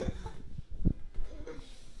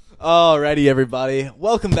Alrighty, everybody.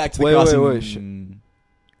 Welcome back to the Crossing.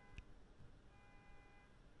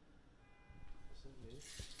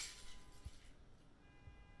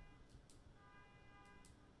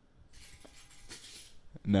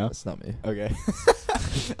 No? That's not me. Okay.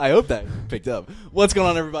 I hope that picked up. What's going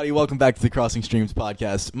on, everybody? Welcome back to the Crossing Streams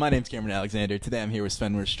podcast. My name's Cameron Alexander. Today I'm here with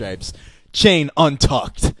Sven Stripes. Chain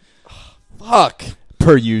untucked. Fuck.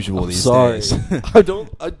 Per usual these days. I don't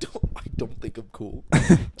think I'm cool.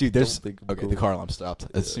 Dude, there's Don't think I'm okay. cool. The car alarm stopped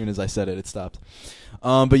as soon as I said it. It stopped.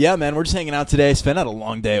 But yeah, man, we're just hanging out today. Sven had a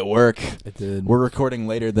long day at work. I did. We're recording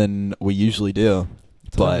later than we usually do.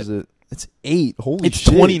 What time is it? It's 8. Holy it's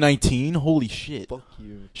shit. 2019. Holy shit. Fuck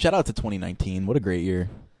you. Shout out to 2019. What a great year.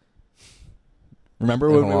 Remember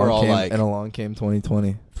when we were all like... And along came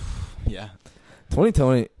 2020. Yeah.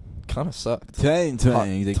 2020 kind of sucked.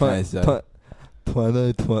 2020 kind of sucked.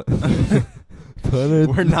 2020.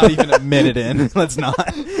 We're not even a minute in. Let's not.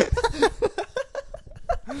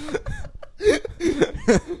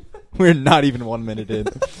 We're not even 1 minute in.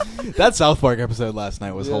 That South Park episode last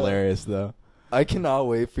night was hilarious, though. I cannot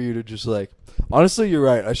wait for you to just like... Honestly, you're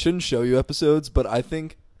right. I shouldn't show you episodes, but I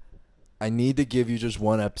think I need to give you just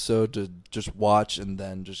one episode to just watch and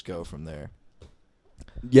then just go from there.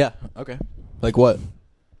 Yeah. Okay. Like what?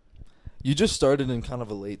 You just started in kind of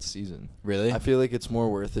a late season. Really? I feel like it's more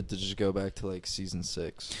worth it to just go back to like season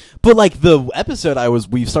 6. But like the episode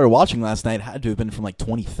we started watching last night had to have been from like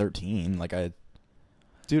 2013. Like I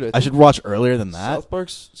should watch earlier than that. South Park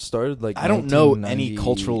started like I don't know any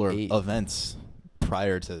cultural or events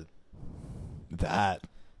prior to that.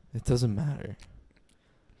 It doesn't matter.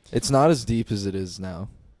 It's not as deep as it is now.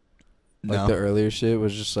 Like No. the earlier shit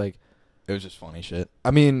was just like... It was just funny shit.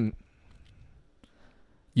 I mean...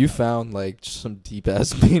 You found like just some deep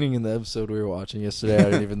ass meaning in the episode we were watching yesterday. I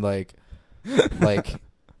didn't even like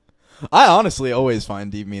I honestly always find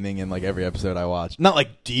deep meaning in like every episode I watch. Not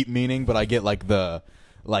like deep meaning, but I get like the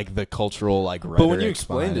cultural like rhetoric. But when you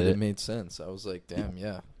explained behind it, it made sense. I was like, damn,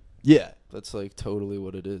 yeah. Yeah. That's like totally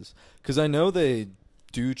what it is. Because I know they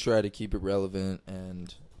do try to keep it relevant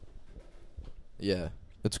and yeah,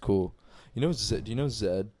 it's cool. You know Zed, do you know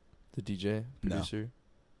Zed, the DJ producer?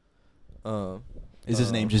 No. Is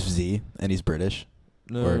his name just Z and he's British?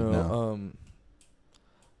 No.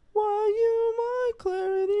 Why you my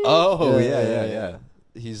clarity? Oh, yeah.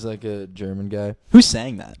 He's like a German guy. Who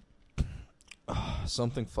sang that?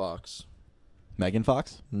 Something Fox. Megan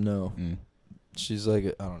Fox? No. Mm. She's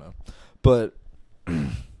like, I don't know. But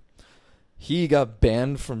he got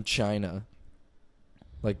banned from China.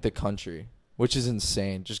 Like the country. Which is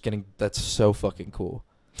insane. That's so fucking cool.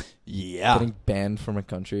 Yeah. Getting banned from a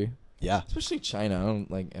country. Yeah. Especially China. I don't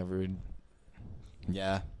like ever.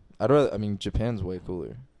 Yeah. Japan's way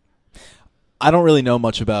cooler. I don't really know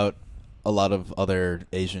much about a lot of other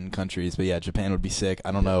Asian countries, but yeah, Japan would be sick. I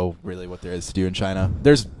don't know really what there is to do in China.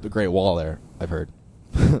 There's a Great Wall there, I've heard.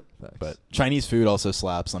 But Chinese food also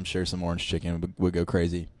slaps. I'm sure some orange chicken would go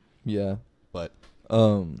crazy. Yeah. But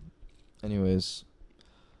anyways.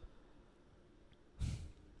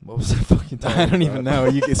 What was that fucking talking I don't about? even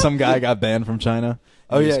know. Some guy got banned from China.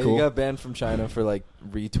 Oh yeah, cool. he got banned from China for like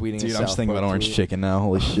retweeting. Dude, a I'm just South thinking Park about orange tweet. chicken now.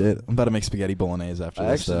 Holy shit! I'm about to make spaghetti bolognese after I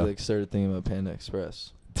this. actually though. like started thinking about Panda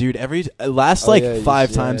Express. Dude, last Oh, yeah,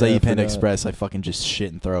 5 times I I eat Panda forgot. Express, I fucking just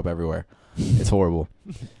shit and throw up everywhere. It's horrible.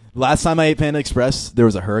 Last time I ate Panda Express, there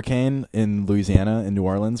was a hurricane in Louisiana, in New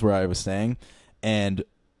Orleans, where I was staying, and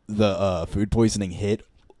the food poisoning hit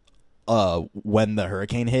when the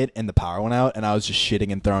hurricane hit and the power went out, and I was just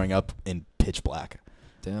shitting and throwing up in pitch black.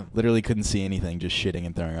 Damn. Literally couldn't see anything, just shitting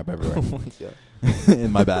and throwing up everywhere Oh my god.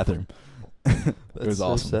 in my bathroom. It That's was so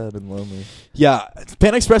awesome. sad and lonely. Yeah,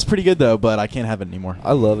 Panda Express pretty good though, but I can't have it anymore.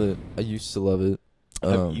 I love it. I used to love it.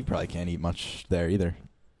 You probably can't eat much there either.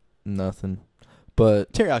 Nothing.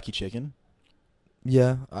 But Teriyaki chicken.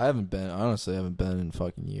 yeah, I haven't been in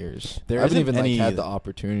fucking years. There I haven't isn't even any- had the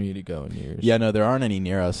opportunity to go in years. Yeah, no, there aren't any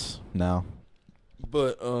near us now.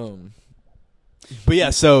 But But yeah,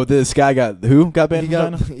 so this guy got banned from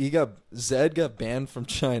China? Zed got banned from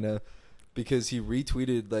China because he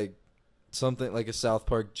retweeted like something like a South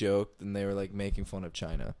Park joke and they were like making fun of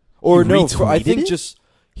China. Or no, I retweeted think it? just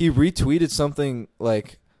he retweeted something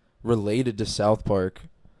like related to South Park,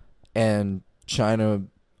 and China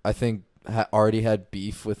I think already had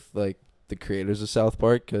beef with like the creators of South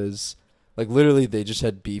Park because like literally they just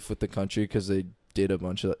had beef with the country because they do a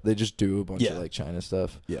bunch of like China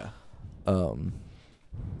stuff. Yeah.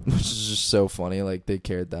 Which is just so funny, like they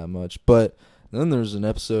cared that much. But then there's an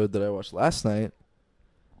episode that I watched last night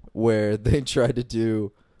where they tried to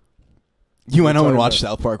do You went home and watched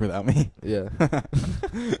South Park without me? Yeah.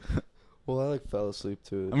 Well, I like fell asleep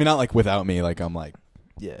to it. I mean, not like without me. Like I'm like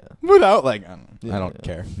yeah. without like I don't Yeah.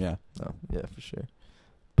 care. Yeah. No, yeah, for sure.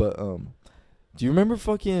 But do you remember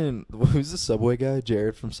fucking who's the Subway guy?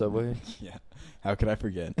 Jared from Subway. Yeah. How could I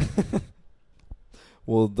forget?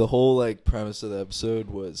 Well, the whole like premise of the episode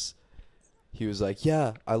was he was like,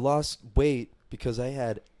 "Yeah, I lost weight because I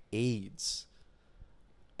had AIDS."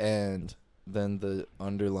 And then the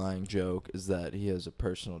underlying joke is that he has a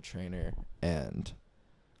personal trainer and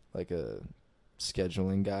like a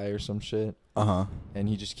scheduling guy or some shit. Uh-huh. And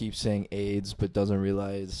he just keeps saying AIDS but doesn't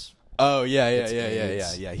realize. Oh, yeah. It's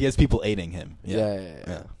AIDS. He has people aiding him.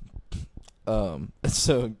 Yeah.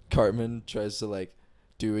 So Cartman tries to like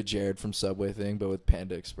do a Jared from Subway thing, but with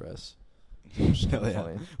Panda Express. Which is Hell kinda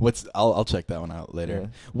yeah. funny. I'll check that one out later. Yeah.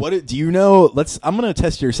 What do you know? I'm gonna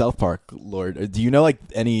test your South Park lord. Do you know like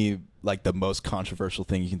any like the most controversial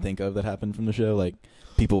thing you can think of that happened from the show? Like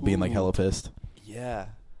people being like hella pissed. Yeah.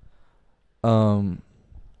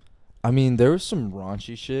 I mean, there was some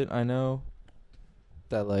raunchy shit I know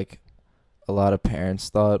that like a lot of parents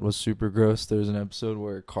thought was super gross. There was an episode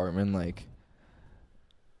where Cartman like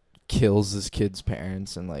kills this kid's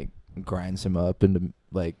parents and like grinds him up into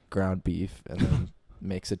like ground beef and then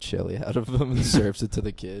makes a chili out of him and serves it to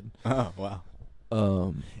the kid. Oh wow.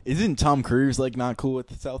 Isn't Tom Cruise like not cool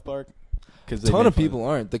with South Park? Because A ton of people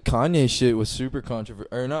aren't. The Kanye shit was super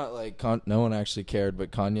controversial, or not like no one actually cared,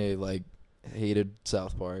 but Kanye like hated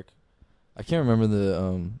South Park. I can't remember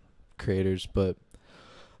the creators, but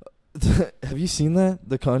have you seen that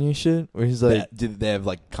the Kanye shit where he's like, did they have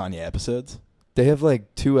like Kanye episodes? they have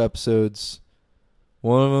like 2 episodes.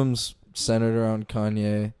 One of them's centered around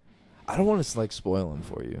Kanye. I don't want to like spoil him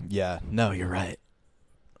for you. Yeah. No, you're right.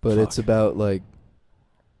 But Fuck. it's about like,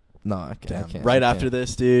 no, I Damn. can't. Right I after can't.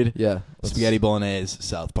 this, dude. Yeah, Spaghetti Bolognese,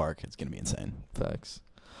 South Park. It's gonna be insane. Facts.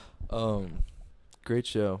 Great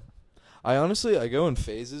show. I go in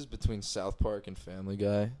phases between South Park and Family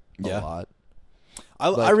Guy a lot.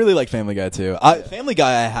 I really like Family Guy too. Family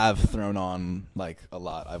Guy I have thrown on like a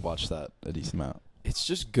lot. I've watched that a decent amount. It's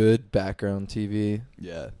just good background TV.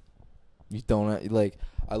 Yeah. You don't like.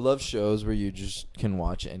 I love shows where you just can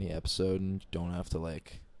watch any episode and you don't have to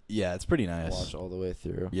like. Yeah, it's pretty nice. Watch all the way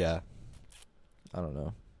through. Yeah. I don't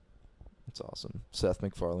know. It's awesome. Seth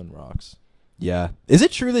MacFarlane rocks. Yeah. Is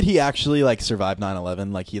it true that he actually like survived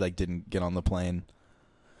 9/11? Like he like didn't get on the plane.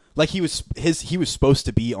 Like he was supposed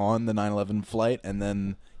to be on the 9/11 flight and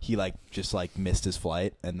then he like just like missed his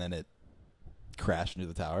flight and then it crashed into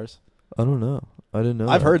the towers. I don't know. I didn't know.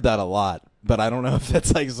 I've heard that a lot, but I don't know if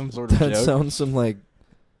that's like some sort of that joke. sounds some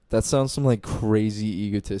like crazy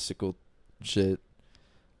egotistical shit.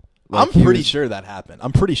 I'm pretty sure that happened.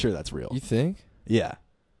 I'm pretty sure that's real. You think? Yeah.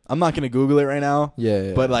 I'm not going to Google it right now.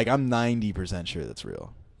 Yeah. But like I'm 90% sure that's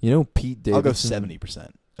real. You know Pete Davidson? I'll go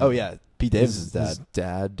 70%. Oh yeah, Pete Davidson's dad. His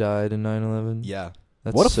dad died in 9/11. Yeah.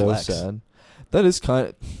 That's what a so flex. sad. That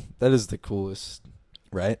is the coolest.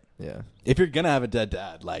 Right? Yeah. If you're going to have a dead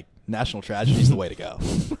dad, like national tragedy is the way to go.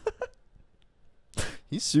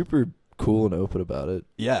 He's super cool and open about it.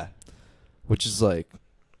 Yeah. Which is like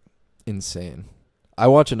insane. I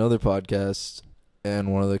watch another podcast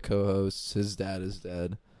and one of the co-hosts, his dad is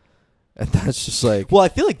dead. And that's just like... Well, I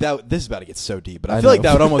feel like this is about to get so deep, but I feel know. like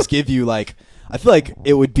that would almost give you like... I feel like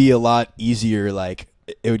it would be a lot easier, like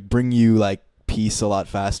it would bring you like peace a lot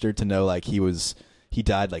faster to know like he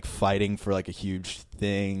died like fighting for like a huge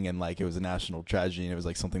thing and like it was a national tragedy and it was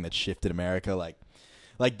like something that shifted America.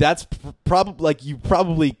 Like that's probably like you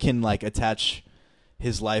probably can like attach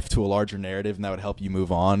his life to a larger narrative and that would help you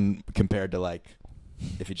move on compared to like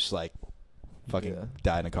if he just like fucking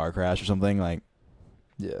died in a car crash or something. Like,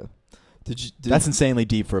 yeah. That's insanely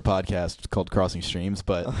deep for a podcast called Crossing Streams,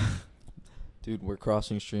 but dude, we're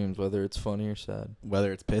crossing streams, whether it's funny or sad,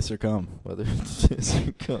 whether it's piss or cum, whether it's piss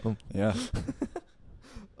or cum. Yeah.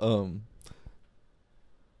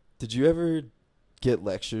 Did you ever get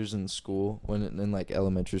lectures in school in like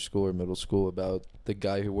elementary school or middle school about the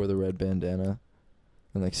guy who wore the red bandana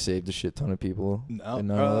and like saved a shit ton of people? No.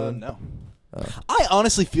 No. Oh. I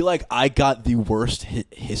honestly feel like I got the worst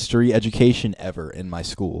history education ever in my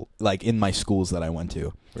school, like in my schools that I went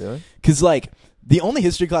to. Really? Because like the only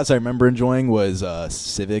history class I remember enjoying was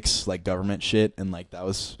civics, like government shit, and like that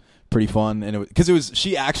was pretty fun. And because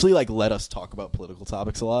she actually like let us talk about political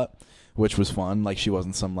topics a lot, which was fun. Like she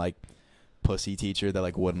wasn't some like pussy teacher that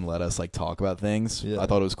like wouldn't let us like talk about things. Yeah. I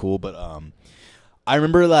thought it was cool, but I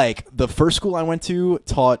remember like the first school I went to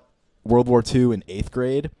taught World War II in 8th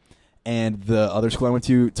grade. And the other school I went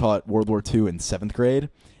to taught World War II in 7th grade.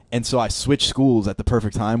 And so I switched schools at the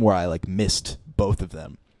perfect time where I like missed both of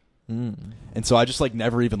them. And so I just like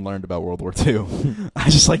never even learned about World War II. I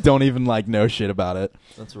just like don't even like know shit about it.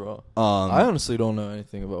 That's raw. I honestly don't know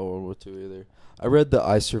anything about World War II either. I read the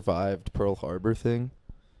I Survived Pearl Harbor thing.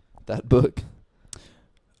 That book.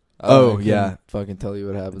 Oh, yeah. Fucking tell you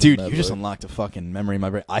what happened. Dude, you just unlocked a fucking memory in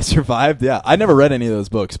my brain. I Survived? Yeah. I never read any of those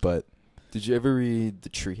books, but... Did you ever read The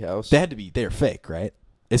Treehouse? They had to be... They're fake, right?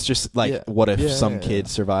 It's just like, what if some kid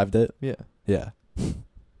survived it? Yeah. Yeah.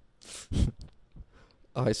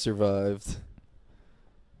 I Survived.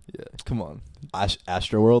 Yeah, come on.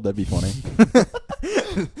 Astroworld? That'd be funny.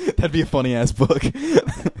 That'd be a funny-ass book.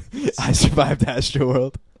 I Survived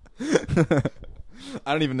Astroworld.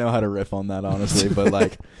 I don't even know how to riff on that, honestly, but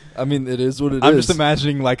like... I mean, it is what it is. I'm just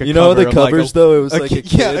imagining like a you know cover the of, covers, like, though? It was like a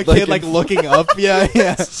kid. Yeah, a kid like looking up. Yeah,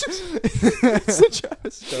 yeah. It's the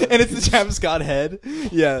Travis Scott. And it's the Travis Scott head.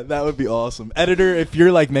 Yeah, that would be awesome. Editor, if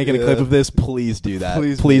you're like making a clip of this, please do that.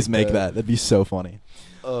 Please make that. That'd be so funny.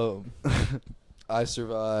 I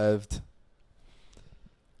Survived.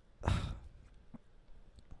 I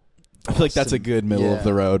feel like that's a good middle of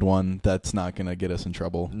the road one that's not going to get us in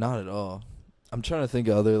trouble. Not at all. I'm trying to think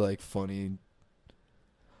of other like funny...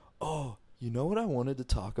 Oh, you know what I wanted to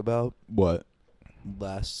talk about? What?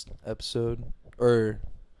 Last episode? Or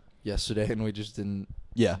yesterday, and we just didn't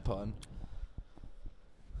pun.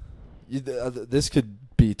 This could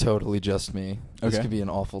be totally just me. This could be an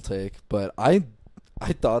awful take. But I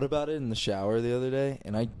thought about it in the shower the other day,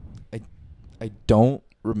 and I don't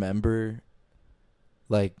remember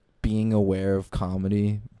like being aware of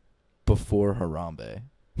comedy before Harambe.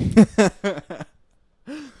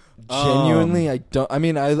 Genuinely, I don't. I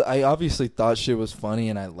mean, I obviously thought shit was funny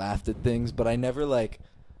and I laughed at things, but I never like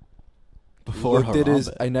before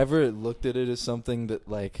Harambe. I never looked at it as something that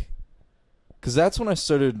like, because that's when I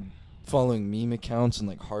started following meme accounts and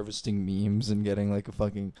like harvesting memes and getting like a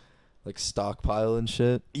fucking like stockpile and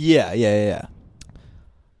shit. Yeah.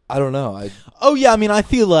 I don't know. I mean, I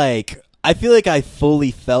feel like I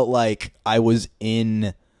fully felt like I was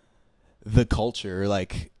in the culture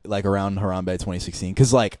like around Harambe 2016,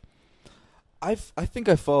 because like I think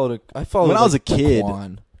I followed when like, I was a kid.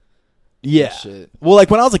 Yeah. Shit. Well,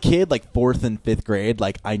 like when I was a kid, like 4th and 5th grade,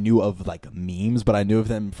 like I knew of like memes, but I knew of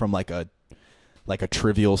them from like a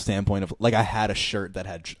trivial standpoint of like I had a shirt that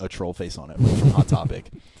had a troll face on it from Hot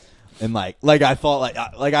Topic. And like I thought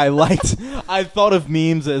I thought of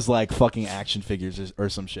memes as like fucking action figures or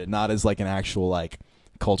some shit, not as like an actual like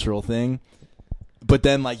cultural thing. But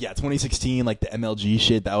then like 2016, like the MLG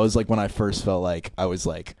shit, that was like when I first felt like I was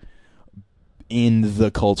like in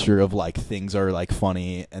the culture of like things are like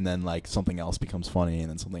funny, and then like something else becomes funny, and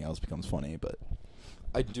then something else becomes funny. But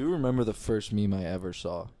I do remember the first meme I ever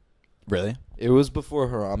saw. Really? It was before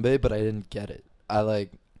Harambe, but I didn't get it. I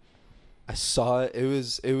saw it.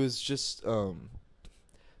 It was just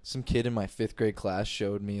some kid in my 5th grade class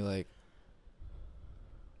showed me like.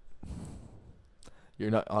 You're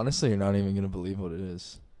not even gonna believe what it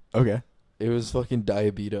is. Okay. It was fucking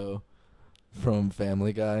Diabito from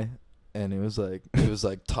Family Guy, and it was like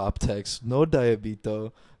top text, no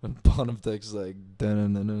Diabito, and bottom text like I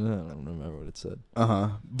don't remember what it said.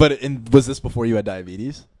 But was this before you had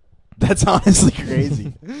diabetes? That's honestly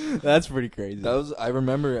crazy. That's pretty crazy. I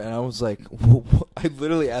remember, and I was like, I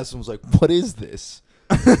literally asked him, I was like, what is this?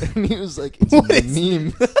 And he was like, it's a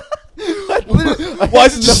meme. Why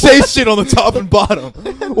does it just say shit on the top and bottom?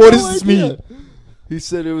 What does this mean? He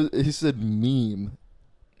said meme,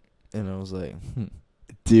 and I was like,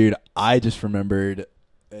 Dude, I just remembered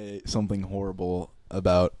something horrible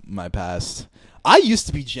about my past. I used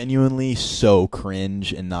to be genuinely so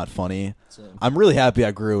cringe and not funny. Same. I'm really happy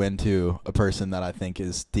I grew into a person that I think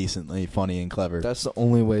is decently funny and clever. That's the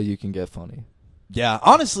only way you can get funny. Yeah,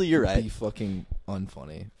 honestly, you're right. Be fucking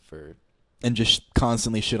unfunny and just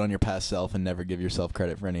constantly shit on your past self and never give yourself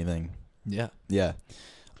credit for anything. Yeah. Yeah.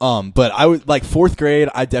 But I was like 4th grade.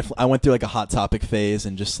 I went through like a Hot Topic phase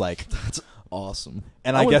and just like that's awesome.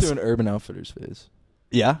 And I went guess through an Urban Outfitters phase.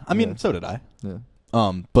 Yeah, I mean, so did I. Yeah.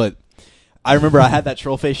 But I remember I had that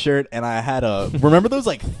troll face shirt, and I had remember those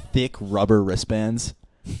like thick rubber wristbands?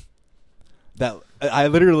 That I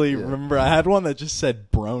literally remember I had one that just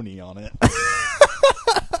said brony on it.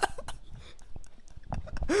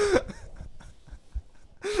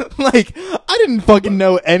 Like, I didn't fucking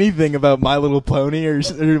know anything about My Little Pony or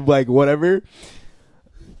like whatever.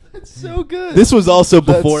 That's so good. This was also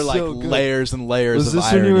before like layers and layers of irony.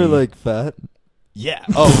 Was this when you were like fat? Yeah.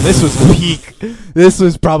 Oh, this was peak. This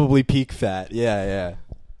was probably peak fat. Yeah.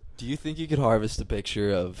 Do you think you could harvest a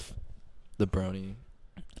picture of the brony?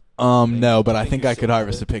 No, but I think I could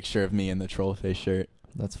harvest a picture of me in the troll face shirt.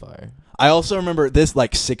 That's fire. I also remember this,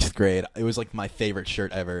 like, 6th grade. It was, like, my favorite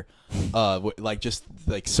shirt ever. Like, just,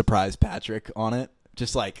 like, Surprise Patrick on it.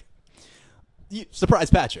 Just, like, Surprise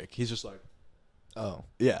Patrick. He's just like, Oh.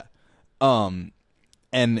 yeah. And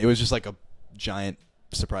it was just, like, a giant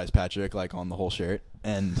Surprise Patrick, like, on the whole shirt.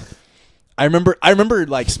 And I remember,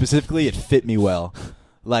 like, specifically it fit me well.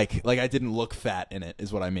 Like I didn't look fat in it,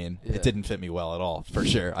 is what I mean. Yeah. It didn't fit me well at all, for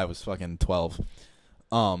sure. I was fucking 12.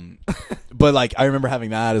 But, like, I remember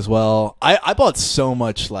having that as well. I bought so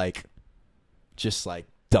much, like, just, like,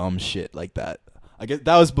 dumb shit like that. I guess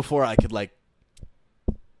that was before I could, like,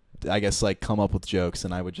 I guess, like, come up with jokes,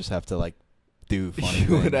 and I would just have to, like, do funny things.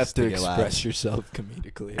 You would have to get express laughs. yourself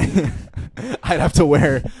comedically. I'd have to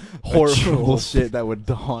wear horrible troll. shit that would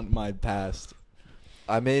haunt my past.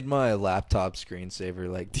 I made my laptop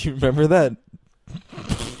screensaver, like, do you remember that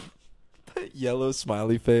yellow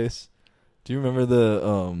smiley face? Do you remember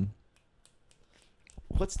the,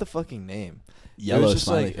 what's the fucking name? Yellow it was just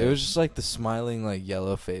smiley like, face. It was just like the smiling, like,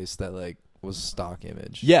 yellow face that, like, was a stock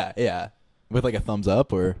image. Yeah. With, like, a thumbs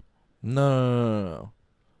up, or? No.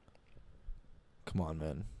 Come on,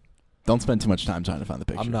 man. Don't spend too much time trying to find the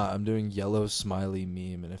picture. I'm not. I'm doing yellow smiley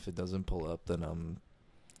meme, and if it doesn't pull up, then I'm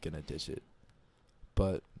gonna ditch it.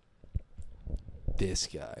 But this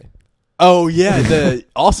guy. Oh, yeah, the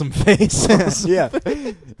awesome face. Yeah.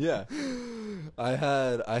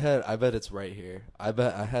 I bet it's right here. I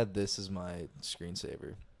bet I had this as my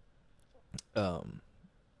screensaver.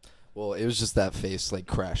 Well, it was just that face, like,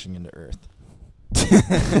 crashing into earth.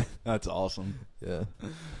 That's awesome. Yeah.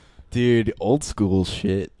 Dude, old school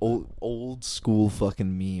shit. Old school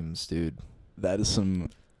fucking memes, dude. That is some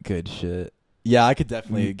good shit. Yeah, I could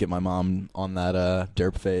definitely get my mom on that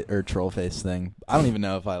derp face or troll face thing. I don't even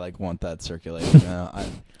know if I, like, want that circulating.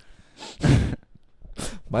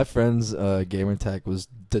 My friend's gamer tag was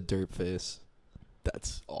the derp face.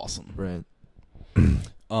 That's awesome. Right.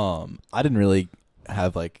 I didn't really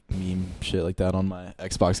have, like, meme shit like that on my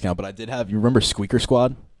Xbox account, but I did have. You remember Squeaker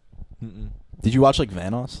Squad? Mm-mm. Did you watch, like,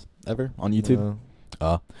 Vanoss ever on YouTube?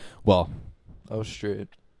 No. Well, I was straight.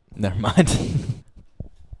 never mind.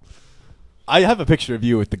 I have a picture of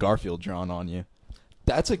you with the Garfield drawn on you.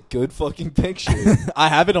 That's a good fucking picture. I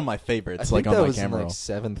have it on my favorites, I like, think on that my was camera in, roll. like,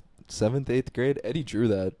 seventh, 8th grade. Eddie drew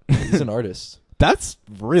that. He's an artist. That's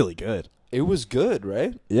really good. It was good,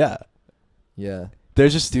 right? Yeah. Yeah.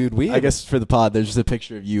 There's just, Dude, I guess for the pod, there's just a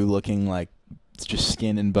picture of you looking like it's just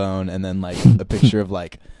skin and bone, and then, like, a picture of,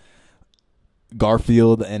 like,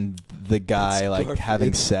 Garfield and the guy, like,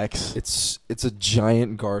 having sex. It's a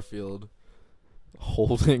giant Garfield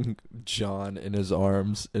holding John in his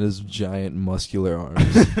arms, in his giant muscular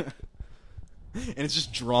arms. And it's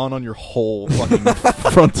just drawn on your whole fucking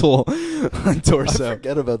frontal torso. I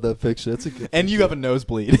forget about that picture. That's a good And you picture. have a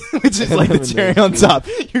nosebleed, which is I like the have a cherry on nosebleed. top.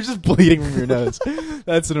 You're just bleeding from your nose.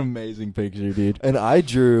 That's an amazing picture, dude. And I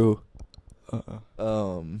drew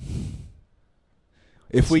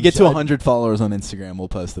If we get to 100 followers on Instagram, we'll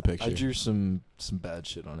post the picture. I drew some bad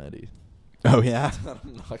shit on Eddie. Oh, yeah?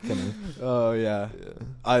 I'm not gonna. Oh, yeah.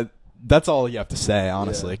 That's all you have to say,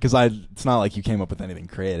 honestly, because it's not like you came up with anything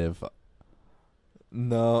creative.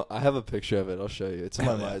 No, I have a picture of it. I'll show you. It's in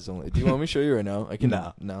my eyes only. Do you want me to show you right now? I can.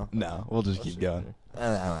 No. No. No, we'll just I'll keep show going. you.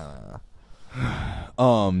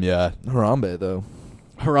 Yeah. Harambe though.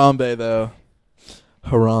 Harambe, though.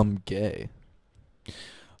 Haram gay.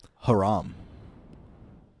 Haram.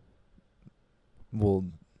 Well,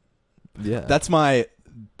 yeah. That's my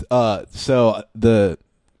so the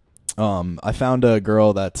I found a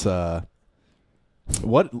girl that's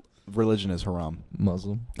what religion is haram?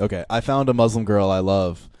 Muslim. Okay, I found a Muslim girl I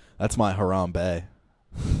love. That's my haram bae.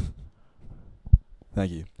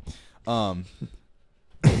 Thank you.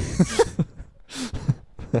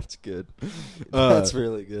 That's good. That's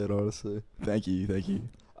really good, honestly. Thank you.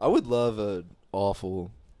 I would love a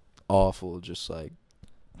awful, just like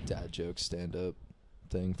dad joke stand up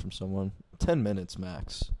thing from someone. 10 minutes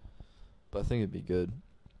max. But I think it'd be good.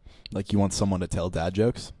 Like, you want someone to tell dad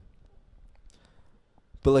jokes?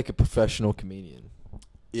 But like a professional comedian.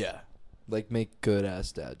 Yeah. Like make good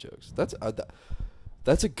ass dad jokes.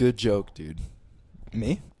 That's a good joke, dude.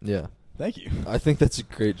 Me? Yeah. Thank you. I think that's a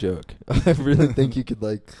great joke. I really think you could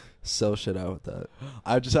like sell shit out with that.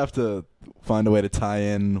 I just have to find a way to tie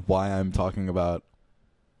in why I'm talking about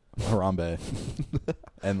Harambe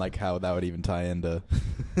and like how that would even tie into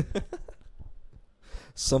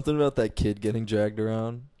Something about that kid getting dragged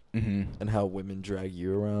around mm-hmm. and how women drag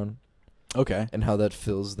you around Okay. and how that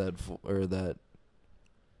fills or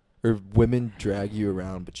women drag you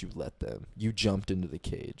around but you let them. You jumped into the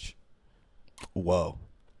cage. Whoa.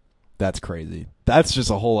 That's crazy. That's just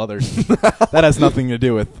a whole other. That has nothing to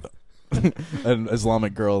do with an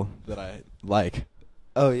Islamic girl that I like.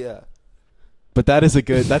 Oh yeah. But that's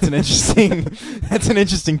an interesting that's an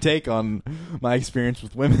interesting take on my experience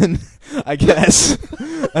with women, I guess.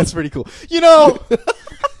 That's pretty cool. You know,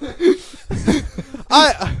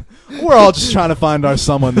 we're all just trying to find our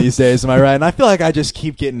someone these days, am I right? And I feel like I just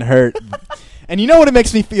keep getting hurt. And you know what it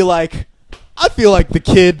makes me feel like? I feel like the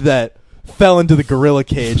kid that fell into the gorilla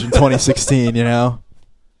cage in 2016, you know?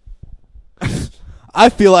 I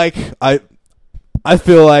feel like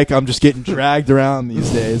I'm just getting dragged around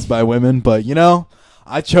these days by women, but you know,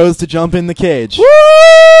 I chose to jump in the cage.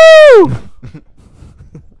 Woo!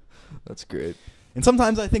 That's great. And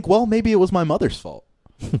sometimes I think, well, maybe it was my mother's fault.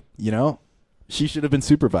 You know? She should have been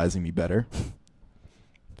supervising me better.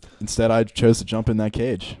 Instead, I chose to jump in that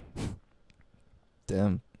cage.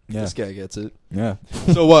 Damn. Yeah. This guy gets it. Yeah.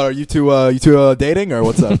 So what, are you two dating or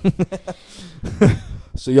what's up?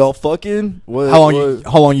 So y'all fucking? What,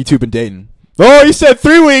 How long you two been dating? Oh, you said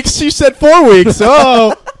 3 weeks. She said 4 weeks.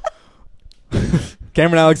 Oh.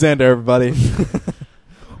 Cameron Alexander, everybody.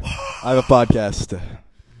 I have a podcast.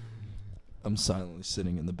 I'm silently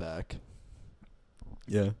sitting in the back.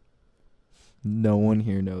 Yeah. No one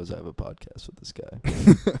here knows I have a podcast with this guy.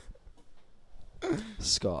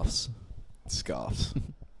 Scoffs.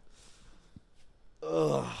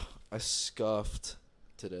 Ugh. I scuffed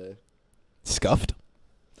today. Scuffed?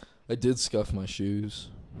 I did scuff my shoes.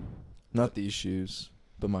 Not these shoes,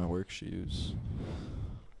 but my work shoes.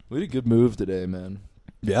 We had a good move today, man.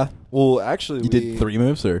 Yeah. Well, actually, You did 3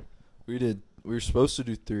 moves, or? We were supposed to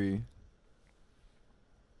do 3.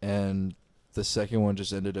 And the second one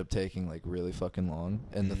just ended up taking like really fucking long.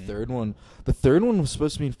 And the third one was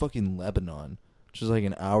supposed to be in fucking Lebanon, which is like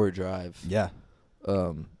an hour drive. Yeah.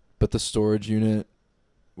 But the storage unit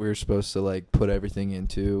we were supposed to like put everything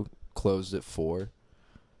into closed at 4.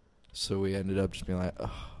 So we ended up just being like, ugh,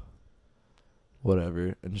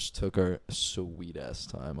 whatever, and just took our sweet ass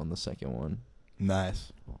time on the second one.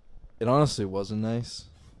 Nice. It honestly wasn't nice.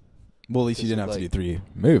 Well, at least you didn't have to do 3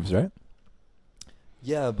 moves, right?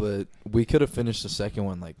 Yeah, but we could have finished the second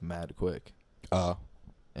one like mad quick. Oh.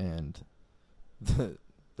 And the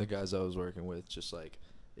guys I was working with just like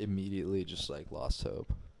immediately just like lost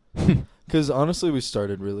hope. Because honestly, we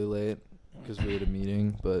started really late because we had a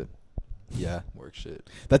meeting, but yeah, work shit.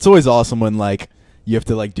 That's always awesome when like you have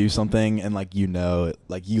to like do something and like you know,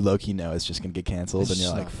 like you low key know it's just gonna get canceled, It's and you're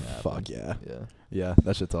just like, not gonna fuck happen. yeah, Yeah. yeah,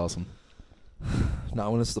 that shit's awesome.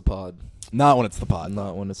 Not when it's the pod. Not when it's the pod.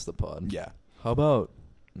 Not when it's the pod. Yeah. How about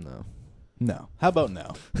no? No. How about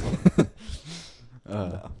no?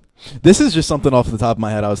 No. This is just something off the top of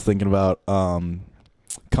my head I was thinking about, cum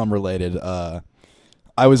related.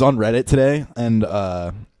 I was on Reddit today, and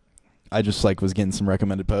I just like was getting some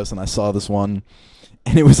recommended posts, and I saw this one,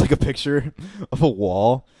 and it was like a picture of a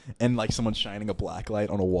wall, and like someone shining a black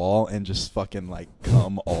light on a wall, and just fucking like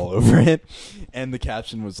cum all over it, and the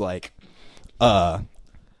caption was like, home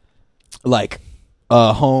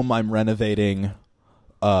I'm renovating,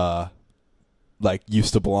 like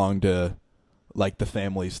used to belong to like the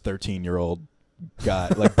family's 13-year-old guy,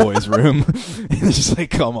 like boy's room, and it's just like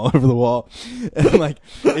cum all over the wall, and like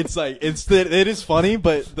it is funny,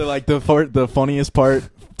 but the funniest part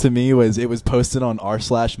to me was it was posted on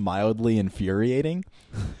r/mildly infuriating.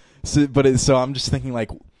 So I'm just thinking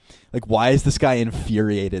like why is this guy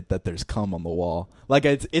infuriated that there's cum on the wall? Like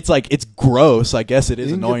it's gross. I guess it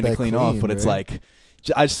is annoying to clean off, but right? it's like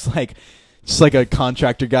I just like a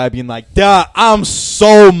contractor guy being like, "Duh, I'm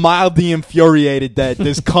so mildly infuriated that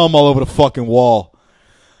there's cum all over the fucking wall.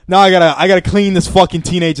 Now I gotta clean this fucking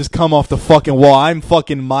teenager's cum off the fucking wall. I'm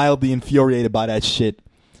fucking mildly infuriated by that shit.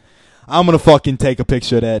 I'm gonna fucking take a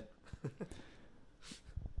picture of that.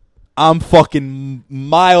 I'm fucking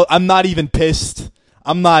mild. I'm not even pissed.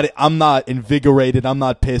 I'm not invigorated. I'm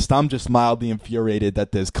not pissed. I'm just mildly infuriated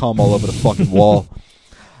that there's cum all over the fucking wall.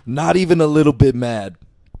 Not even a little bit mad.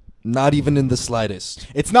 Not even in the slightest.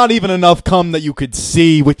 It's not even enough cum that you could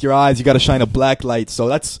see with your eyes. You got to shine a black light.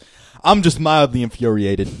 So I'm just mildly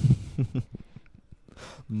infuriated."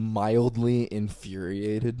 Mildly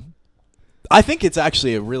infuriated? I think it's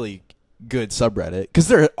actually a really good subreddit because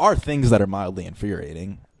there are things that are mildly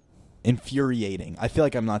infuriating. Infuriating. I feel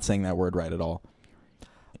like I'm not saying that word right at all.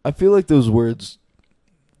 I feel like those words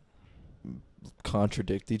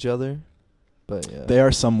contradict each other, but yeah. They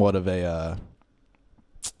are somewhat of a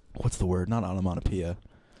what's the word? Not onomatopoeia.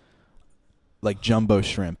 Like jumbo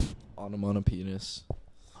shrimp. Onomatopenis.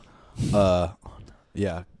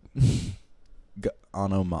 Yeah.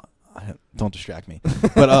 Don't distract me.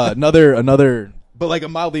 But another But like a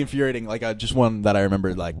mildly infuriating, like just one that I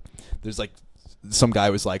remembered. Like, there's like some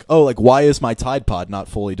guy was like, "Oh, like why is my Tide Pod not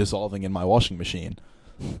fully dissolving in my washing machine?"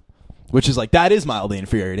 Which is like that is mildly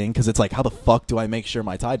infuriating because it's like, how the fuck do I make sure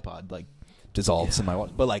my Tide Pod like dissolves in my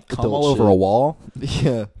wash? But like come all over a wall,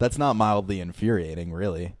 Yeah, that's not mildly infuriating,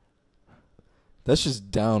 really. that's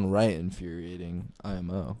just downright infuriating.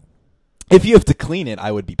 IMO. If you have to clean it,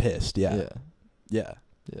 I would be pissed. Yeah, Yeah.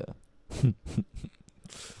 yeah, Yeah.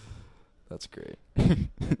 That's great.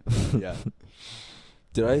 yeah.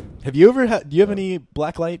 Did I? Have you ever had? Do you have any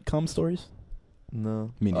blacklight cum stories?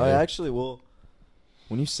 No. Me neither. I actually will.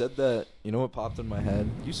 When you said that, you know what popped in my head?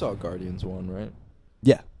 You saw Guardians 1, right?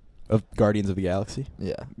 Yeah, of Guardians of the Galaxy.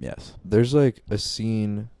 Yeah. Yes. There's like a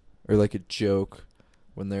scene or like a joke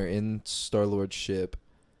when they're in Star-Lord's ship,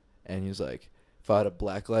 and he's like, "If I had a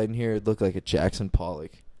black light in here, it'd look like a Jackson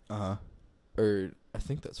Pollock." Or I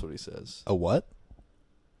think that's what he says. A what?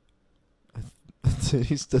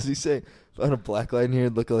 Does he say, "If I had a black light in here,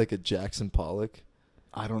 it'd look like a Jackson Pollock"?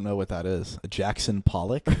 I don't know what that is. A Jackson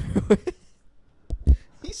Pollock?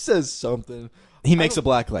 He says something. He makes a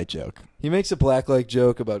blacklight joke. He makes a blacklight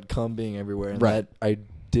joke about cum being everywhere, and Right. that I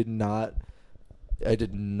did not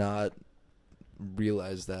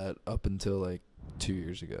realize that up until like 2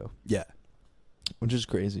 years ago, Yeah. which is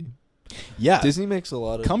crazy. Yeah. Disney makes a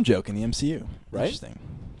lot of Cum joke in the MCU. Right? Interesting.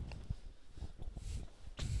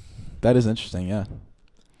 That is interesting, yeah.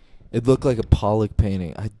 It looked like a Pollock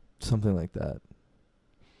painting. Something like that.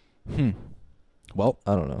 Well,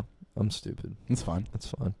 I don't know. I'm stupid. it's fine. It's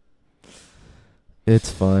fine. It's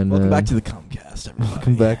fine. Welcome man. back to the Cumcast, everybody.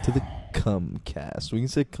 Welcome back to the Cumcast. We can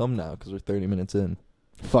say cum now because we're 30 minutes in.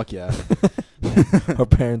 Fuck yeah. Our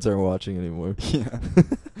parents aren't watching anymore. Yeah.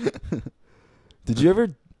 Did you ever?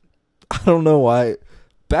 I don't know why.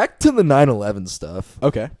 Back to the 9/11 stuff.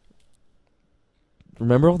 Okay.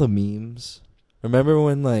 Remember all the memes? Remember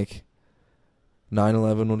when like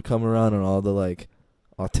 9/11 would come around and all the like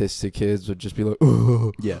autistic kids would just be like,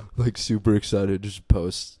 "Oh, Yeah. like super excited to just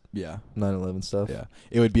post Yeah. 9/11 stuff." Yeah.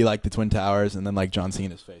 It would be like the Twin Towers and then like John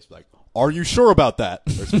Cena's face like, "Are you sure about that?"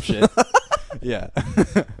 Or some shit. Yeah.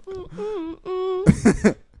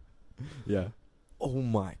 Yeah. Oh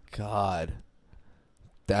my god.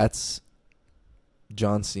 That's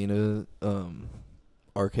John Cena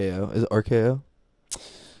RKO. Is it RKO?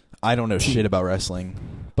 I don't know shit about wrestling,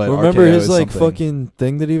 but remember RKO his is like something- fucking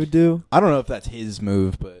thing that he would do? I don't know if that's his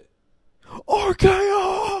move, but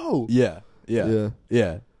RKO. yeah. Yeah.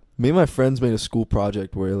 Yeah. Me and my friends made a school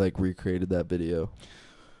project where like recreated that video.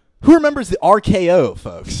 Who remembers the RKO,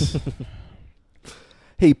 folks?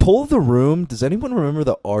 Hey, poll the room. Does anyone remember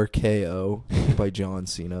the RKO by John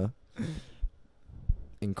Cena?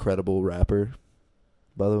 Incredible rapper,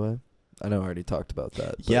 by the way. I know I already talked about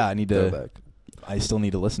that. Yeah, I need to. Back. I still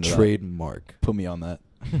need to listen to Trademark. that. Put me on that.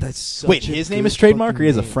 That's such Wait, a his name good is Trademark, or fucking he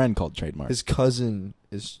has a name. friend called Trademark? His cousin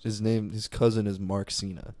is His cousin is Mark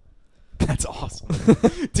Cena, That's awesome,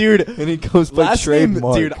 dude. and he goes by Last name,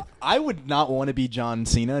 Trademark. dude. I would not want to be John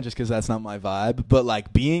Cena just because that's not my vibe. But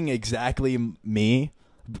like being exactly me,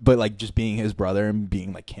 but like just being his brother and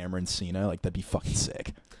being like Cameron Cena, like that'd be fucking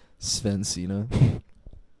sick. Sven Cena.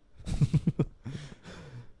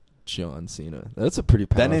 John Cena. That's a pretty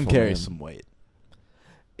powerful That name carries name. some weight.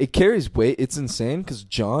 It carries weight. It's insane because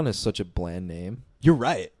John is such a bland name. You're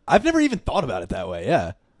right. I've never even thought about it that way.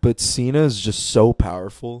 Yeah. But Cena is just so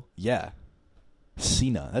powerful. Yeah.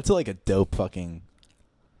 Cena. That's like a dope fucking.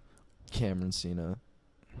 Cameron Cena.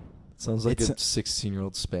 Sounds like It's a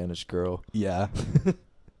 16-year-old Spanish girl. Yeah.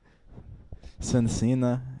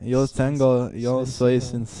 Cena. Yo tengo. Yo soy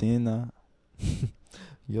Cena.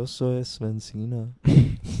 Yo soy Sven Cena.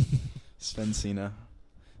 Sven Cena.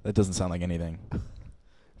 That doesn't sound like anything.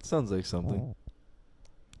 It sounds like something.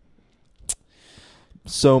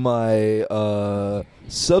 So my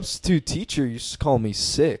substitute teacher used to call me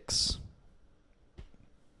Six.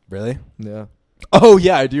 Really? Yeah. Oh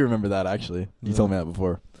yeah, I do remember that actually. You Yeah. told me that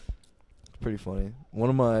before. It's pretty funny. One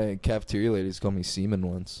of my cafeteria ladies called me Seaman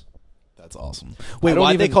once. That's awesome. Wait, don't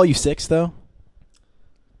why'd they even- call you Six though?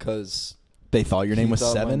 Because They thought your name was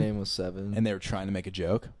Seven, my name was Seven. and they were trying to make a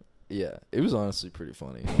joke. yeah, it was honestly pretty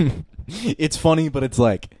funny. It's funny, but it's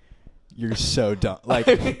like you're so dumb. Like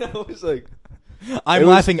I was like, I'm it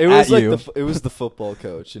was- laughing it at was like you. it was the football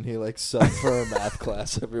coach, and he like subbed for a math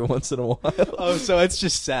class every once in a while. Oh, so it's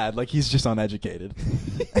just sad. Like he's just uneducated.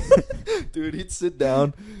 Dude, he'd sit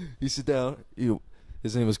down.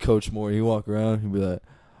 His name was Coach Moore. He'd walk around. He'd be like,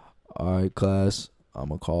 "All right, class, I'm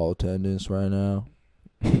gonna call attendance right now.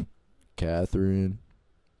 Catherine,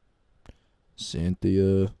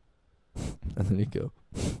 Cynthia," and then he'd go,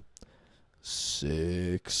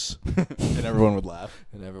 6. And everyone would laugh.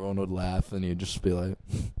 And everyone would laugh, and you'd just be like,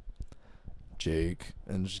 Jake,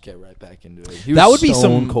 and just get right back into it. He That was would be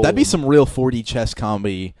stone cold. that'd be some real 4D chess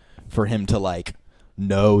comedy for him to like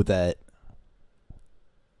know that,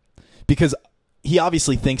 because he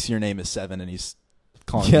obviously thinks your name is 7 and he's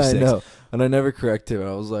calling you 6. I know. And I never correct him.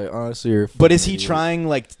 I was like, honestly, you're a But is fucking he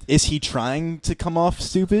idiot. trying to come off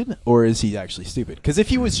stupid, or is he actually stupid? Because if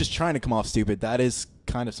he was just trying to come off stupid, that is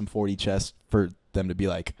kind of some 4D chess for them to be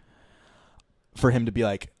like, for him to be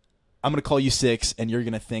like, I'm going to call you 6 and you're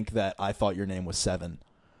going to think that I thought your name was 7.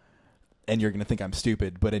 And you're going to think I'm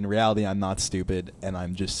stupid, but in reality I'm not stupid, and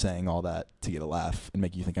I'm just saying all that to get a laugh and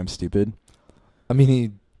make you think I'm stupid. I mean,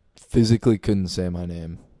 he physically couldn't say my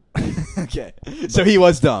name. Okay. So he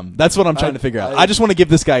was dumb. That's what I'm trying to figure out. I just want to give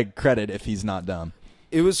this guy credit if he's not dumb.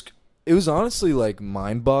 It was honestly like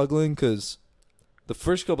mind-boggling, because the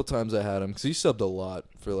first couple times I had him, because he subbed a lot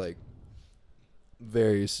for like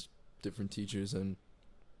various different teachers, and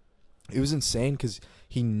it was insane because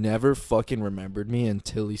he never fucking remembered me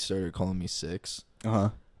until he started calling me 6. Uh-huh.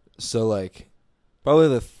 So like probably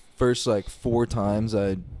the first like 4 times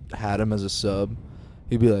I had him as a sub,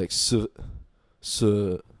 he'd be like 7,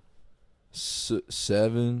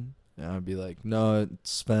 and I'd be like, no,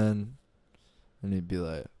 it's Sven, and he'd be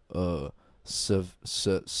like, seven,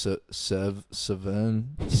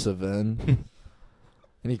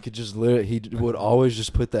 and he could just he would always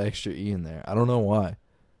just put the extra E in there. I don't know why.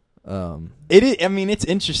 I mean, it's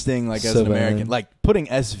interesting, like, as an Seven. American, like, putting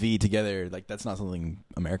SV together, like, that's not something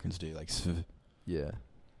Americans do, like, Yeah.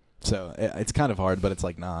 so it's kind of hard, but it's,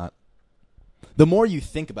 like, not. The more you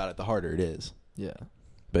think about it, the harder it is. Yeah.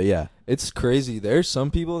 But, yeah. It's crazy. There's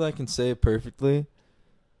some people that can say it perfectly,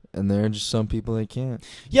 and there are just some people that can't.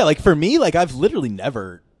 Yeah, like, for me, like, I've literally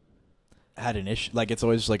never had an issue. Like, it's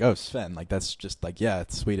always just like, oh, Sven. Like, that's just, like, yeah,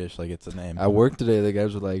 it's Swedish. Like, it's a name. At work today, the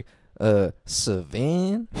guys were like,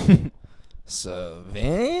 Savan?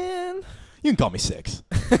 Savan? You can call me 6.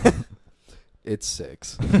 It's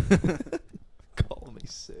 6. Call me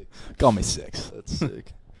 6. Call me 6. That's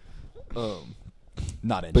sick.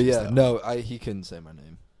 Not inches, But yeah, though. no, he couldn't say my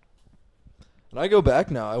name. And I go back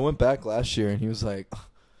now. I went back last year, and he was like,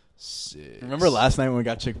 6. Remember last night when we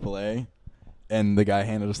got Chick-fil-A and the guy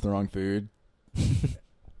handed us the wrong food?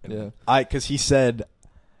 Yeah. Because he said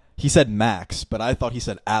Max, but I thought he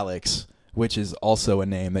said Alex, which is also a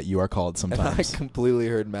name that you are called And I sometimes. completely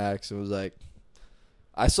heard Max and was like,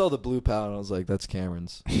 I saw the blue pal, and I was like, that's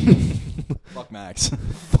Cameron's. Fuck Max.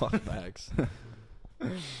 Fuck Max.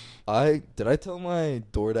 Did I tell my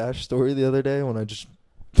DoorDash story the other day when I just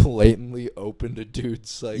blatantly opened a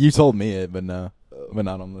dude's like? You told me it, but no, but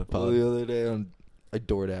not on the Well, pod. the other day I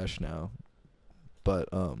DoorDash now, but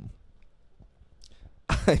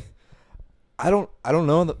I don't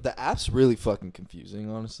know. The app's really fucking confusing,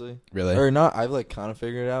 honestly. Really? Or not? I've like kind of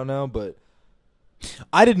figured it out now, but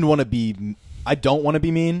I don't want to be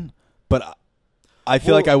mean, but I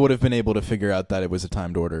feel like I would have been able to figure out that it was a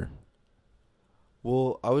timed order.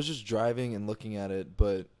 well, I was just driving and looking at it,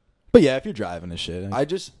 but yeah, if you're driving and shit,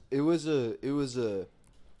 it was a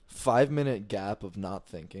 5-minute gap of not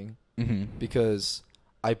thinking. Mm-hmm. Because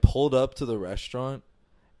I pulled up to the restaurant,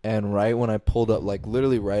 and right when I pulled up, like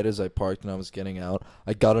literally right as I parked and I was getting out,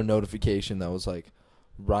 I got a notification that was like,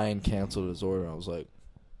 Ryan canceled his order. I was like,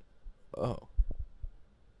 oh.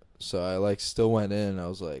 So I like still went in, and I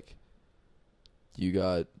was like, you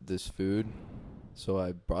got this food? So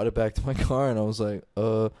I brought it back to my car, and I was like,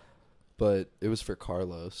 but it was for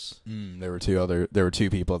Carlos. There were two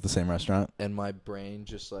people at the same restaurant. And my brain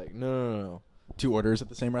just like, no. 2 orders at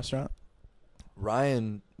the same restaurant?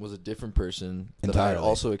 Ryan was a different person that I Entirely. had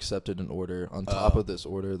also accepted an order on top of this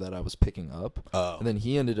order that I was picking up. Oh. And then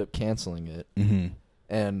he ended up canceling it. Mm-hmm.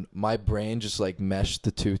 And my brain just like meshed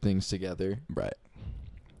the two things together. Right.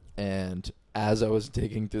 And as I was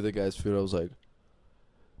digging through the guy's food, I was like,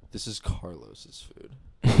 this is Carlos's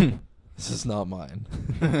food. This is not mine.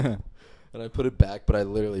 And I put it back, but I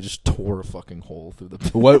literally just tore a fucking hole through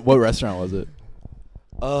the What restaurant was it?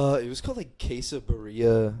 It was called like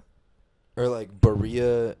Quesaberia, or like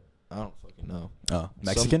Berea. I don't fucking know. Oh,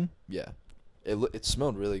 Mexican? Yeah, it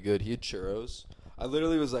smelled really good. He had churros. I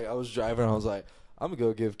literally was like, I was driving, and I was like, I'm gonna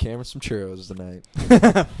go give Cameron some churros tonight.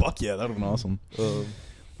 Fuck yeah, that would have been awesome.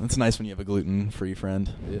 That's nice when you have a gluten-free friend.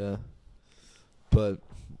 Yeah, but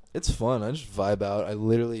it's fun. I just vibe out. I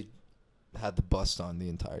literally had the bus on the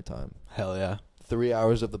entire time. Hell yeah. 3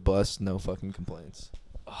 hours of the bus, no fucking complaints.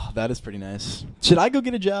 Oh, that is pretty nice. Should I go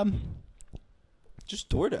get a job? Just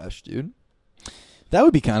DoorDash, dude. That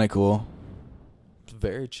would be kind of cool. It's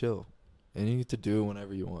very chill, and you get to do it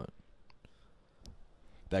whenever you want.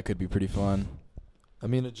 That could be pretty fun. I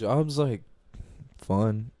mean, a job's like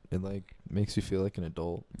fun. It like makes you feel like an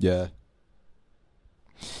adult. Yeah.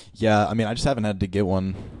 Yeah, I mean, I just haven't had to get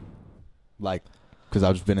one, like, because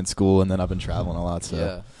I've just been in school and then I've been traveling a lot. So.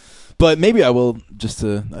 Yeah. But maybe I will just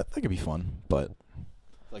to. That could be fun, but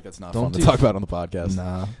like that's not fun to talk about on the podcast.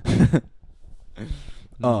 Nah.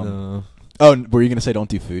 No. Oh, were you gonna say don't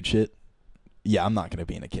do food shit? Yeah, I'm not gonna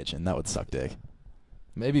be in a kitchen. That would suck dick.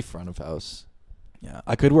 Maybe front of house. Yeah,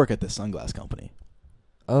 I could work at this sunglass company.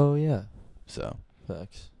 Oh yeah. So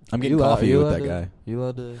Facts. I'm getting coffee with that guy. You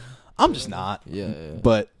allowed to? I'm just not. Yeah.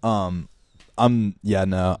 But I'm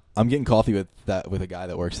getting coffee with a guy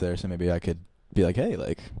that works there. So maybe I could be like, hey,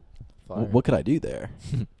 like, what could I do there?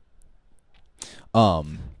 But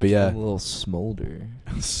yeah, a little smolder.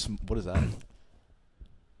 What is that?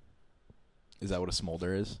 Is that what a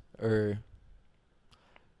smolder is? Or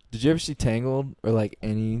did you ever see Tangled or like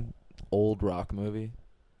any old rock movie?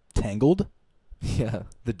 Tangled? Yeah,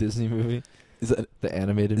 the Disney movie. Is that the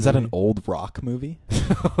animated? Is movie? that an old rock movie?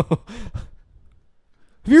 Have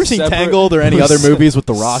you ever seen Tangled or any other movies with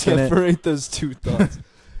the rock in it? Separate those two thoughts.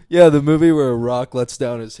 Yeah, the movie where a rock lets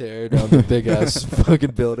down his hair down the big ass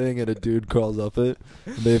fucking building and a dude crawls up it.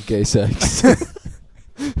 And they have gay sex.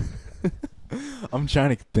 I'm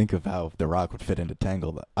trying to think of how the rock would fit into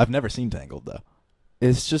Tangled. I've never seen Tangled though.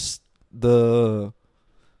 It's just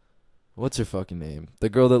what's her fucking name? The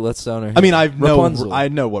girl that lets down her hair. I mean, I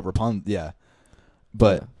know what Rapunzel. Yeah,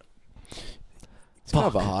 but it's kind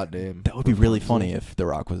of a hot name. That would be really funny if the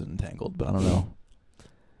rock was entangled, but I don't know.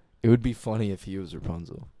 It would be funny if he was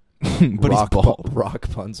Rapunzel. But he's bald.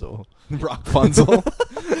 RockPunzel.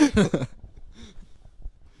 RockPunzel.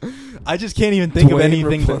 I just can't even think Dwayne of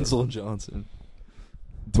anything. Rapunzel Johnson.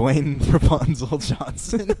 Dwayne Rapunzel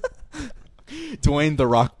Johnson. Dwayne the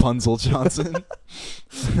RockPunzel Johnson.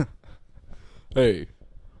 Hey,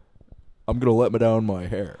 I'm gonna let down my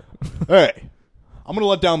hair. Hey, I'm gonna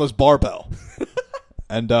let down this barbell,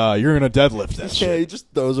 and you're gonna deadlift that shit. Yeah, he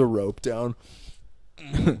just throws a rope down.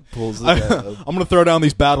 Pulls the guy up. I'm gonna throw down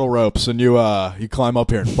these battle ropes, and you climb up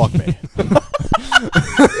here and fuck me.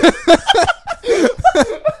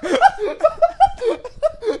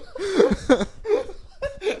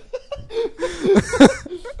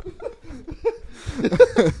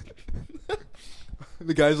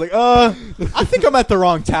 The guy's like, I think I'm at the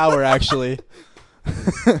wrong tower, actually.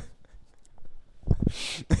 Why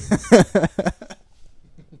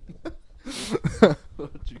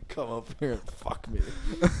don't you come up here and fuck me?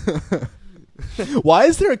 Why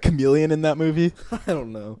is there a chameleon in that movie? I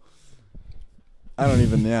don't know. I don't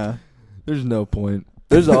even, yeah. There's no point.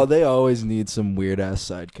 They always need some weird ass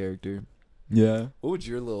side character. Yeah. What would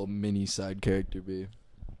your little mini side character be?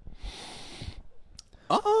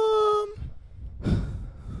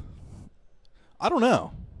 I don't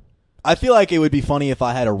know. I feel like it would be funny if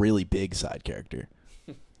I had a really big side character.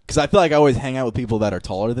 Because I feel like I always hang out with people that are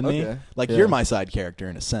taller than me. Like, you're my side character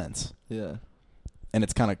in a sense. Yeah. And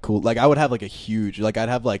it's kind of cool. Like, I would have, like, a huge... Like, I'd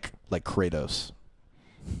have, like Kratos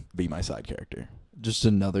be my side character. Just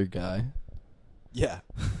another guy. Yeah.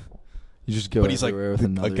 You just go everywhere with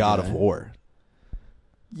another a god guy. of war.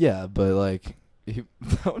 Yeah, but, like...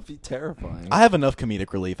 that would be terrifying. I have enough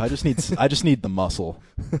comedic relief. I just need the muscle.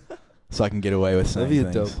 So I can get away with saying That'd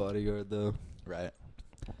be things. a dope bodyguard, though. Right.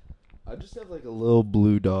 I just have, like, a little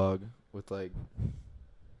blue dog with, like,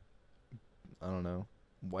 I don't know,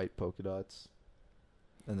 white polka dots.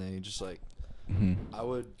 And then you just, like, I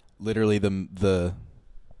would... Literally the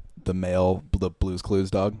male, the Blue's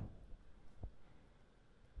Clues dog.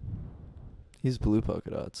 He's blue polka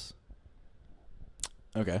dots.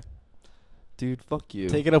 Okay. Dude, fuck you.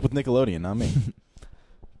 Take it up with Nickelodeon, not me.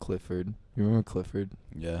 Clifford. You remember Clifford?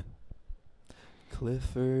 Yeah.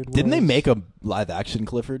 Clifford. Didn't they make a live action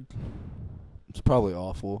Clifford? It's probably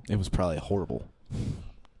awful. It was probably horrible.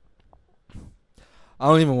 I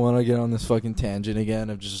don't even want to get on this fucking tangent again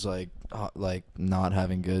of just like not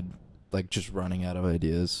having good, like just running out of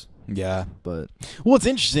ideas. Yeah. But well, it's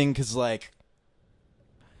interesting because like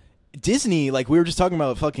Disney, like we were just talking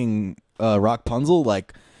about fucking RockPunzel,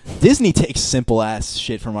 like Disney takes simple ass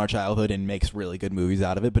shit from our childhood and makes really good movies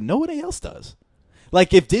out of it, but nobody else does.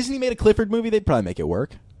 Like, if Disney made a Clifford movie, they'd probably make it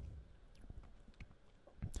work.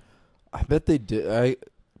 I bet they did.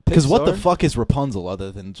 Because what the fuck is Rapunzel other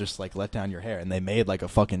than just, like, let down your hair? And they made, like, a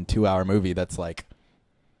fucking 2-hour movie that's, like...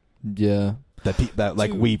 Yeah. That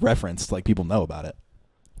like, we referenced. Like, people know about it.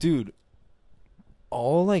 Dude,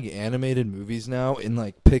 all, like, animated movies now in,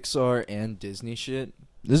 like, Pixar and Disney shit...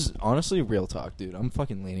 This is honestly real talk, dude. I'm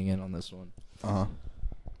fucking leaning in on this one. Uh-huh.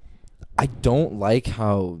 I don't like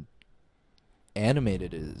how...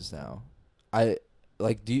 animated it is now.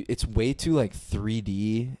 like it's way too like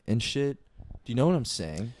 3D and shit. Do you know what I'm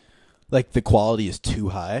saying? Like the quality is too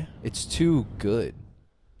high. It's too good.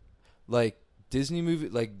 Like Disney movie,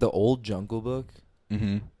 like the old Jungle Book.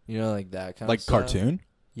 Mm-hmm. You know, like that kind like of stuff. cartoon.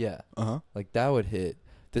 Yeah. Uh-huh. Like that would hit.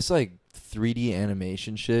 This like 3D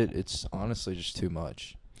animation shit, it's honestly just too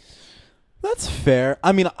much. That's fair.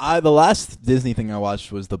 I mean, the last Disney thing I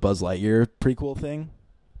watched was the Buzz Lightyear prequel thing.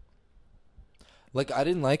 Like I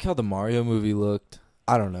didn't like how the Mario movie looked.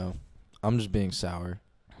 I don't know. I'm just being sour.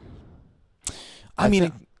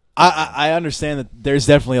 I understand that there's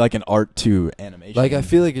definitely like an art to animation. Like I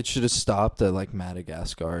feel like it should have stopped at like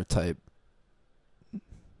Madagascar type.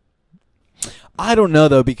 I don't know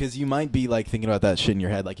though, because you might be like thinking about that shit in your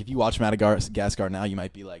head. Like if you watch Madagascar now, you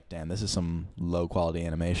might be like, "Damn, this is some low quality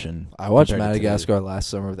animation." I watched Madagascar last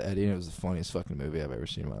summer with Eddie, and it was the funniest fucking movie I've ever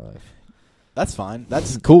seen in my life. That's fine.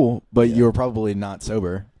 That's cool, but Yeah. you were probably not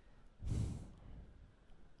sober.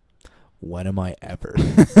 When am I ever?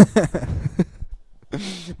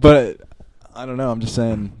 But I don't know. I'm just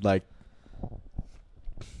saying, like,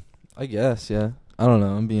 I guess, yeah. I don't know.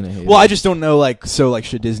 I'm being a hater. well, I just don't know. Like, so, like,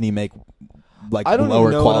 should Disney make like I don't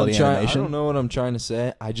lower know quality what I'm animation? I don't know what I'm trying to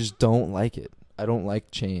say. I just don't like it. I don't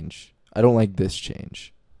like change. I don't like this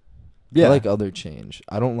change. Yeah, I like other change.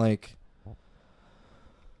 I don't like.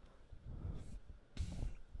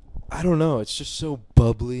 I don't know. It's just so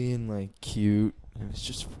bubbly and like cute, and it's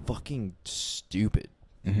just fucking stupid.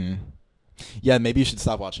 Mm-hmm. Yeah, maybe you should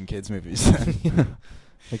stop watching kids movies.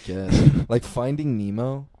 I guess. Like Finding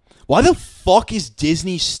Nemo. Why the fuck is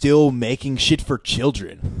Disney still making shit for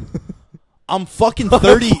children? I'm fucking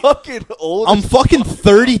 30. Fucking old. I'm fucking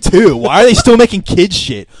 32. Why are they still making kids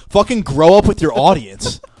shit? Fucking grow up with your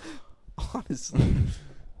audience.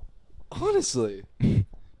 Honestly.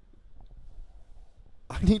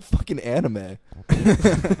 I need fucking anime.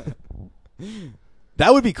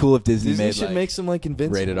 That would be cool if Disney, Disney made should like, make some like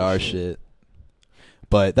Invincible rated R shit.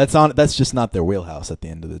 But that's just not their wheelhouse at the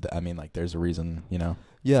end of the day. I mean, like, there's a reason, you know.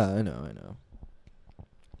 Yeah, I know.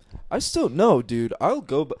 I still no, dude. I'll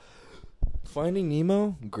go. Finding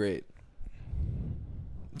Nemo, great.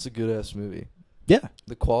 It's a good ass movie. Yeah.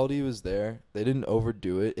 The quality was there. They didn't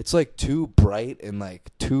overdo it. It's like too bright and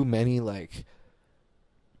like too many like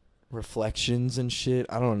reflections and shit.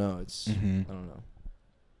 I don't know. It's I don't know.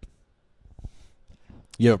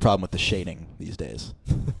 You have a problem with the shading these days.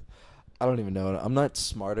 I don't even know. I'm not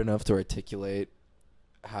smart enough to articulate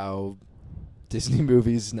how Disney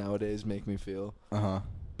movies nowadays make me feel. Uh-huh.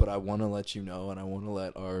 But I want to let you know, and I want to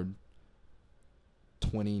let our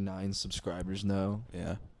 29 subscribers know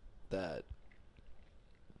that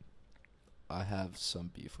I have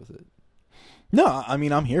some beef with it. No, I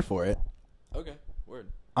mean, I'm here for it. Okay, word.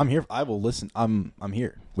 I'm here. I will listen. I'm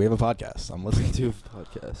here. We have a podcast. I'm listening We to do have a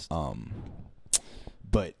podcast.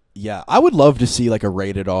 But yeah, I would love to see like a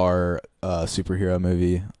rated R superhero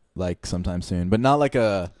movie like sometime soon, but not like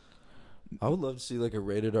a. I would love to see like a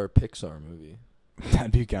rated R Pixar movie.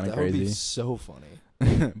 That'd be kind of crazy. That would be so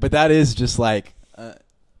funny. But that is just like,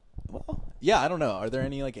 well, yeah, I don't know. Are there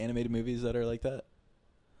any like animated movies that are like that?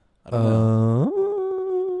 I don't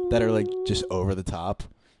know. That are like just over the top.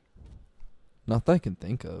 Not that I can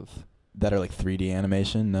think of. That are like 3D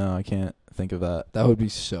animation? No, I can't think of that. That would be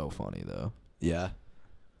so funny though. Yeah.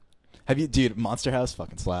 Have you, dude? Monster House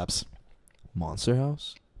fucking slaps. Monster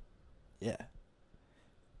House? Yeah.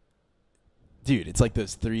 Dude, it's like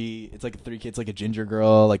those three. It's like three kids, like a ginger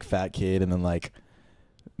girl, like fat kid, and then like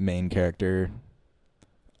main character,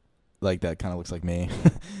 like that kind of looks like me,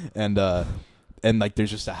 and like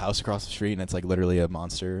there's just a house across the street, and it's like literally a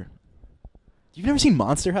monster. You've never seen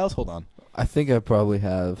Monster House? Hold on. I think I probably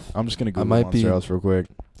have. I'm just gonna Google might Monster be- House real quick.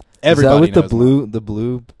 Everybody is that with knows the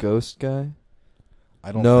blue ghost guy?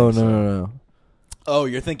 I don't. No, think so. no. Oh,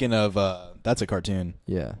 you're thinking of that's a cartoon.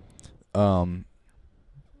 Yeah.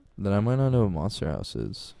 Then I might not know what Monster House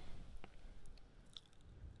is.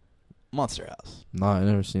 Monster House. Nah, I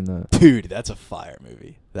never seen that. Dude, that's a fire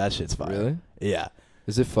movie. That shit's fire. Really? Yeah.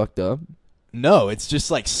 Is it fucked up? No, it's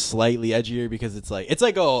just like slightly edgier because it's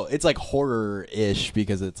like horror-ish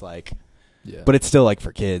because it's like, Yeah. but it's still like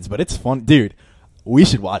for kids. But it's fun, dude. We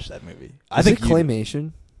should watch that movie. I think it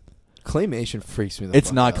claymation? Claymation freaks me the it's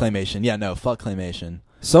fuck not out. claymation. Yeah, no, fuck claymation.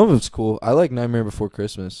 Some of it's cool. I like Nightmare Before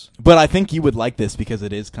Christmas. But I think you would like this because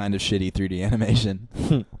it is kind of shitty 3D animation.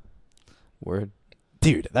 Word.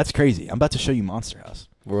 Dude, that's crazy. I'm about to show you Monster House.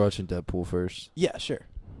 We're watching Deadpool first. Yeah, sure.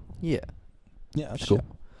 Yeah. Yeah, that's Sure.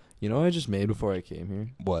 cool. You know what I just made before I came here?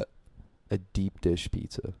 What? A deep dish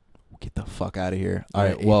pizza. Get the fuck out of here. I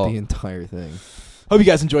ate the entire thing. Hope you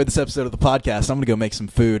guys enjoyed this episode of the podcast. I'm going to go make some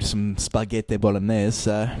food, some spaghetti bolognese.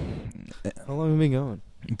 How long have we been going?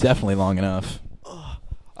 Definitely long enough.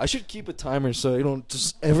 I should keep a timer so you don't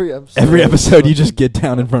just every episode. Every episode you just get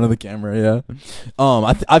down in front of the camera, yeah.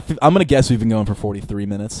 I'm going to guess we've been going for 43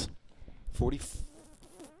 minutes. 40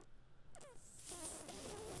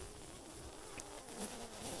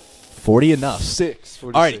 enough. 46. All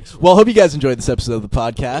right. Well, hope you guys enjoyed this episode of the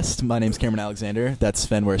podcast. My name's Cameron Alexander. That's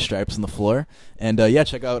Sven wears stripes on the floor. And yeah,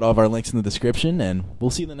 check out all of our links in the description, and we'll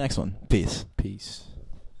see you in the next one. Peace. Peace.